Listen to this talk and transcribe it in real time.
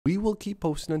We will keep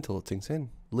posting until it sinks in.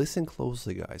 Listen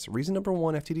closely, guys. Reason number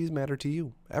 1, FTDs matter to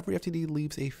you. Every FTD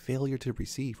leaves a failure to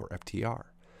receive, or FTR.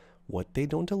 What they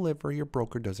don't deliver, your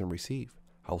broker doesn't receive.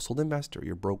 Household investor,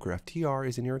 your broker FTR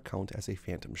is in your account as a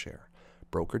phantom share.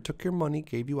 Broker took your money,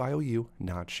 gave you IOU,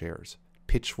 not shares.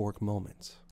 Pitchfork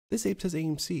moments. This ape says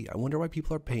AMC. I wonder why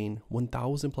people are paying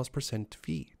 1,000+%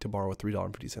 fee to borrow a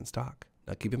 $3.50 stock.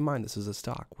 Now keep in mind, this is a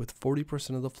stock with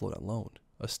 40% of the float on loan.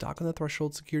 A stock on the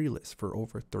threshold security list for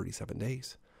over 37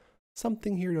 days.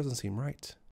 Something here doesn't seem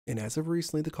right. And as of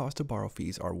recently, the cost to borrow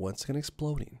fees are once again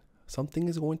exploding. Something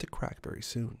is going to crack very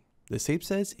soon. This ape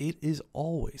says it is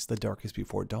always the darkest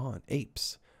before dawn.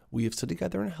 Apes. We have stood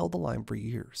together and held the line for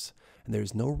years, and there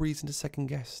is no reason to second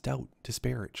guess, doubt,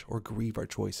 disparage, or grieve our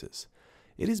choices.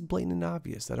 It is blatant and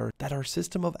obvious that our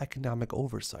system of economic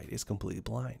oversight is completely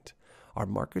blind. Our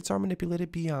markets are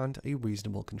manipulated beyond a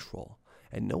reasonable control,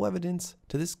 and no evidence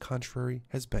to this contrary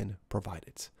has been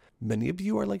provided. Many of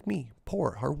you are like me,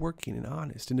 poor, hardworking, and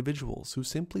honest individuals who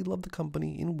simply love the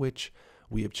company in which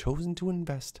we have chosen to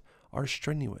invest our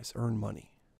strenuous earned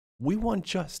money. We want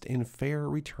just and fair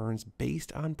returns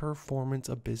based on performance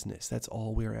of business. That's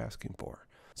all we are asking for.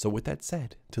 So with that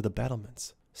said, to the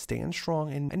battlements, stand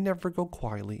strong and never go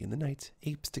quietly in the night.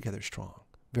 Apes together strong.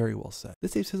 Very well said.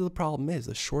 This ape says the problem is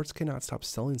the shorts cannot stop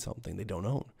selling something they don't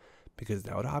own, because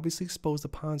that would obviously expose the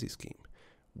Ponzi scheme.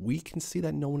 We can see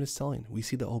that no one is selling. We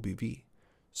see the OBV.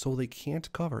 So they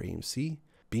can't cover AMC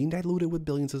being diluted with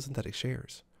billions of synthetic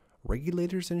shares.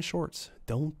 Regulators and shorts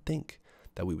don't think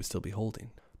that we would still be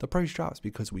holding. The price drops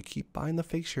because we keep buying the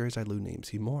fake shares diluting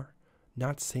AMC more.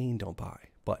 Not saying don't buy,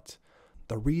 but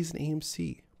the reason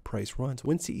AMC price runs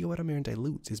when CEO Adam Aaron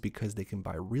dilutes is because they can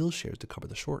buy real shares to cover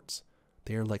the shorts.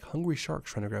 They are like hungry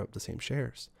sharks trying to grab up the same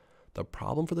shares. The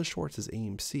problem for the shorts is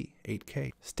AMC,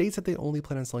 8K, states that they only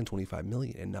plan on selling 25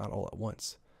 million and not all at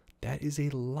once. That is a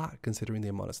lot considering the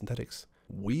amount of synthetics.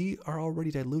 We are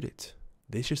already diluted.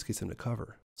 This just gets them to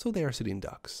cover. So they are sitting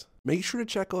ducks. Make sure to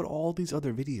check out all these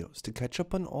other videos to catch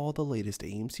up on all the latest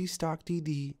AMC stock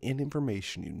DD and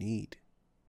information you need.